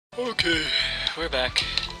Okay, we're back.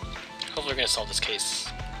 Hopefully we're gonna solve this case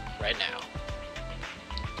right now.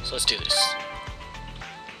 So let's do this.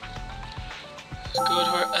 Let's go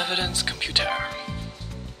to our evidence computer.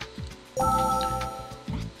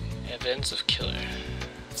 Evidence of killer.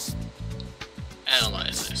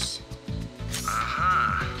 Analyze this.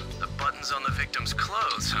 Uh-huh. The buttons on the victim's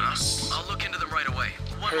clothes, huh? Yes. I'll look into them right away.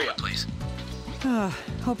 One Hurry moment, up. please.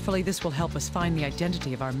 Hopefully this will help us find the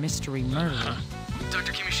identity of our mystery murderer.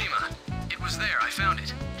 Dr. Kimishima, it was there. I found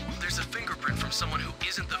it. There's a fingerprint from someone who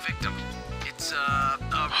isn't the victim. It's, a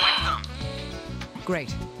right thumb.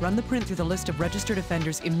 Great. Run the print through the list of registered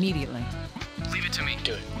offenders immediately. Leave it to me.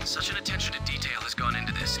 Do it. Such an attention to detail has gone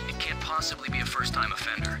into this. It can't possibly be a first-time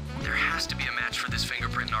offender. There has to be a match for this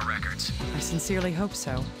fingerprint in our records. I sincerely hope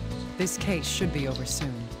so. This case should be over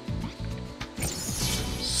soon.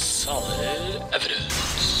 Solid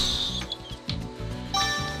evidence.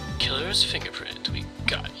 Killer's fingerprint. We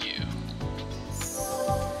got you.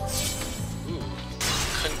 Ooh.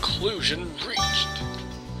 Conclusion reached.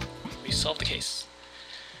 We solved the case.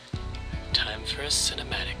 Time for a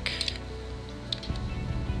cinematic.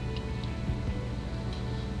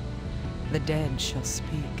 The dead shall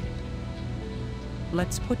speak.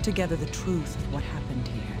 Let's put together the truth of what happened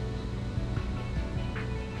here.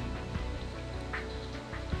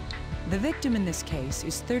 The victim in this case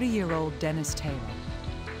is 30-year-old Dennis Taylor.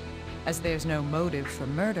 As there's no motive for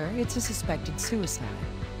murder, it's a suspected suicide.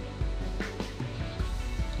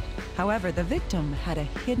 However, the victim had a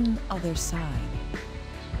hidden other side.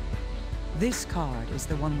 This card is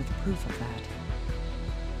the one with proof of that.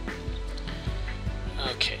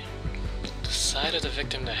 Okay. The side of the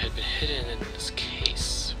victim that had been hidden in this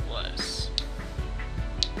case was...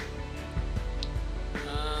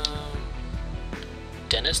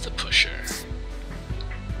 Dennis the Pusher.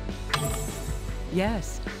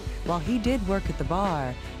 Yes, while he did work at the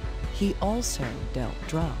bar, he also dealt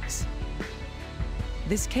drugs.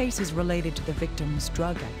 This case is related to the victim's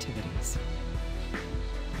drug activities.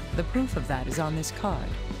 The proof of that is on this card.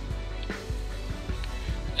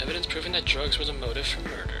 Evidence proving that drugs were the motive for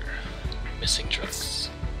murder. Missing drugs.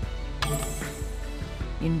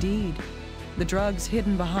 Indeed, the drugs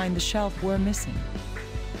hidden behind the shelf were missing.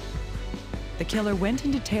 The killer went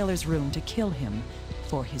into Taylor's room to kill him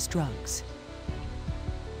for his drugs.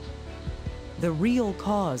 The real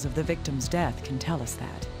cause of the victim's death can tell us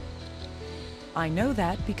that. I know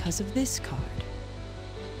that because of this card.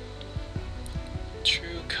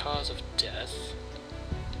 True cause of death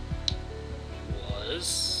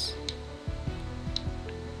was...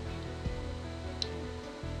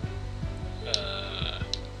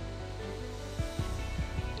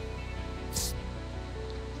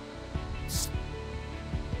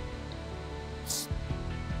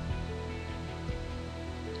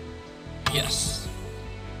 Yes.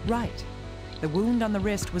 Right. The wound on the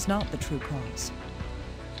wrist was not the true cause.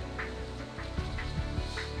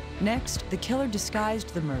 Next, the killer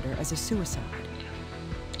disguised the murder as a suicide.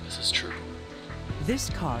 This is true. This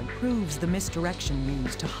card proves the misdirection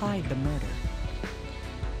used to hide the murder.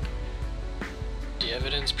 The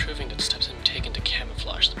evidence proving that steps had been taken to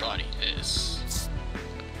camouflage the body is...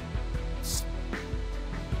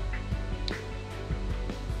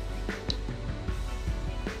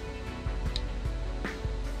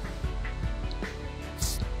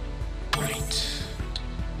 Right.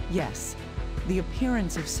 Yes, the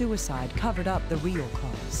appearance of suicide covered up the real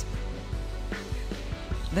cause.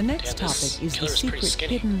 The next Damn, this topic is the killer's pretty secret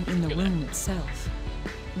skinny. hidden in the Look at room that. itself.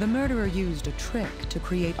 The murderer used a trick to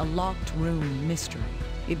create a locked room mystery.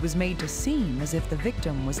 It was made to seem as if the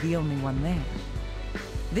victim was the only one there.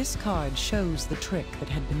 This card shows the trick that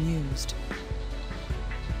had been used.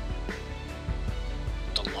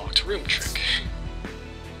 The locked room trick.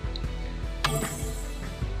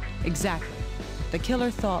 Exactly. The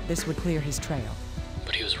killer thought this would clear his trail.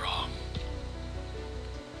 But he was wrong.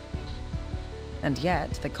 And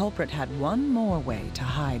yet, the culprit had one more way to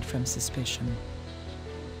hide from suspicion.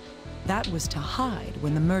 That was to hide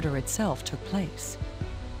when the murder itself took place.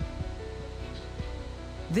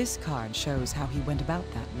 This card shows how he went about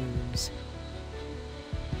that ruse.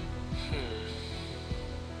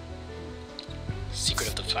 Secret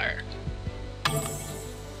of the fire.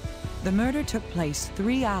 The murder took place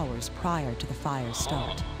 3 hours prior to the fire's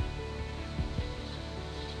start.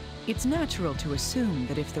 It's natural to assume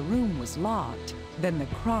that if the room was locked, then the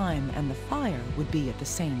crime and the fire would be at the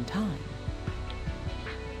same time.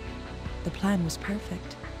 The plan was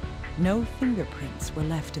perfect. No fingerprints were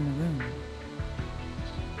left in the room.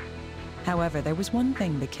 However, there was one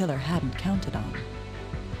thing the killer hadn't counted on.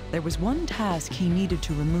 There was one task he needed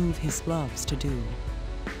to remove his gloves to do.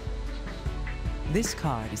 This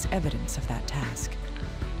card is evidence of that task.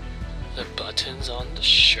 The buttons on the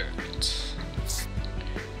shirt.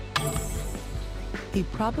 He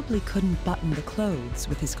probably couldn't button the clothes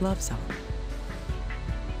with his gloves on.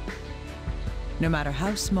 No matter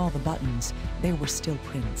how small the buttons, there were still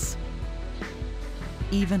prints.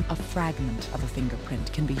 Even a fragment of a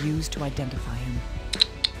fingerprint can be used to identify him.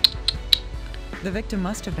 The victim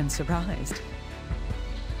must have been surprised.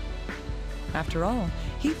 After all,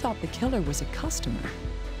 he thought the killer was a customer.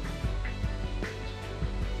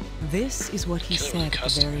 This is what he said at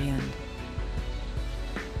the very end.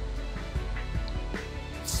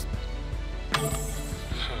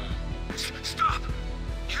 Stop!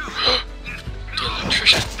 You! The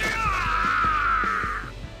electrician.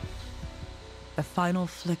 The final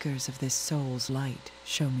flickers of this soul's light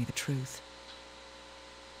show me the truth.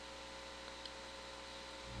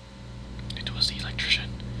 It was the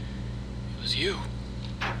electrician. It was you.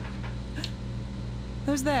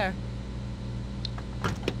 Who's there?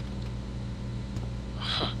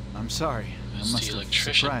 I'm sorry. It I was must the have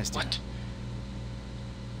electrician. surprised you. What?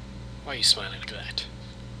 Why are you smiling like that?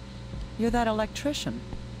 You're that electrician.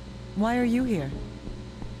 Why are you here?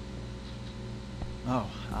 Oh,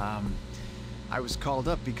 I was called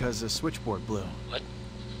up because a switchboard blew. What?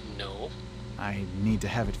 No. I need to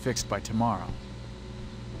have it fixed by tomorrow.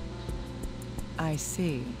 I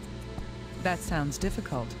see. That sounds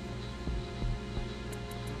difficult.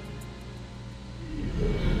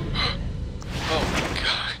 Oh my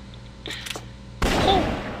god.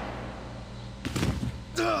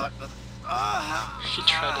 Oh! He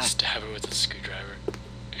tried to stab her with a screwdriver.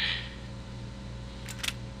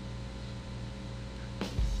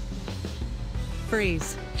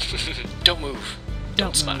 Freeze. Don't move.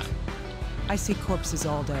 Don't smile. move. I see corpses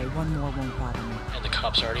all day. One more won't bother me. And the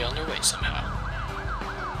cops are already on their way somehow.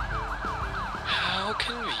 How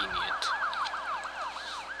convenient.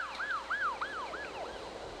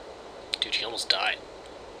 Dude, he almost died.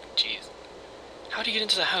 Jeez. How'd he get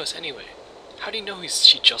into the house anyway? How do you know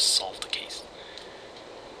she just solved the case?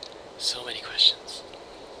 So many questions.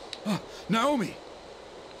 Naomi!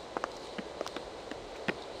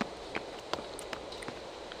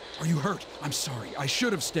 Are you hurt? I'm sorry. I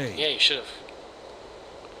should have stayed. Yeah, you should have.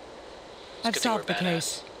 I've solved the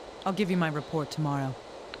case. I'll give you my report tomorrow.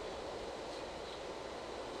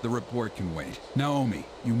 The report can wait. Naomi,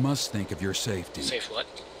 you must think of your safety. Safe what?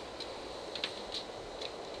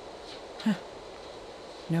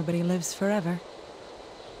 Nobody lives forever.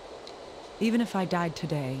 Even if I died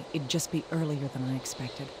today, it'd just be earlier than I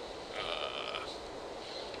expected.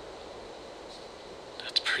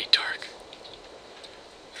 That's pretty dark.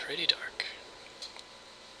 Pretty dark.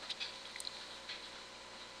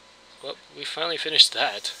 Well, we finally finished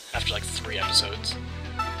that after like 3 episodes.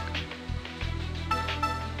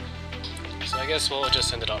 So I guess we'll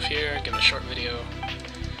just end it off here, give it a short video.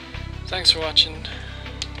 Thanks for watching.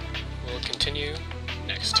 We'll continue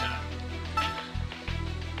next time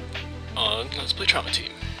on Let's Play Trauma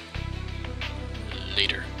Team.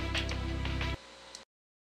 Later.